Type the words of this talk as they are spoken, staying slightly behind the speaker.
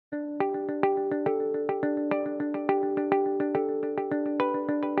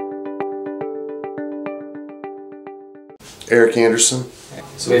Eric Anderson.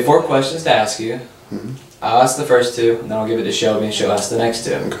 So we have 4 questions to ask you. I'll ask the first 2, and then I'll give it to Shelby, and she'll ask the next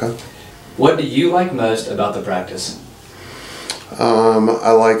 2. Okay. What do you like most about the practice?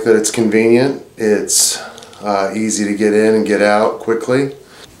 I like that it's convenient. It's easy to get in and get out quickly.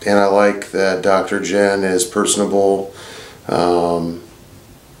 And I like that Dr. Jen is personable.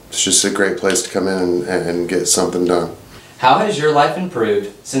 It's just a great place to come in and get something done. How has your life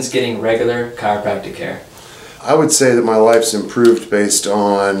improved since getting regular chiropractic care? I would say that my life's improved based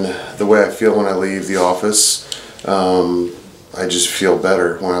on the way I feel when I leave the office. I just feel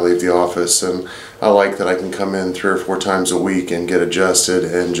better when I leave the office, and I like that I can come in 3 or 4 times a week and get adjusted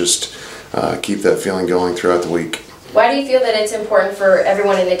and just keep that feeling going throughout the week. Why do you feel that it's important for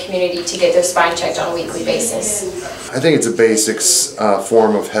everyone in the community to get their spine checked on a weekly basis? I think it's a basic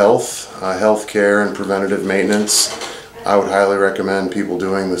form of health care and preventative maintenance. I would highly recommend people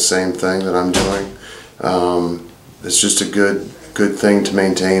doing the same thing that I'm doing. It's just a good thing to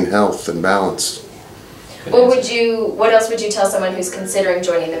maintain health and balance. What else would you tell someone who's considering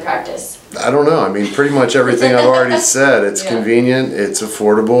joining the practice? I don't know. I mean, pretty much everything I've already said. It's convenient, it's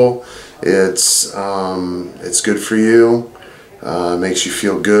affordable, it's good for you, makes you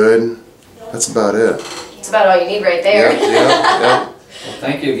feel good. That's about it. That's about all you need right there. Yep. Well,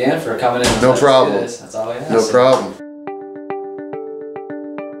 thank you again for coming in. No problem. That's all I have. No problem.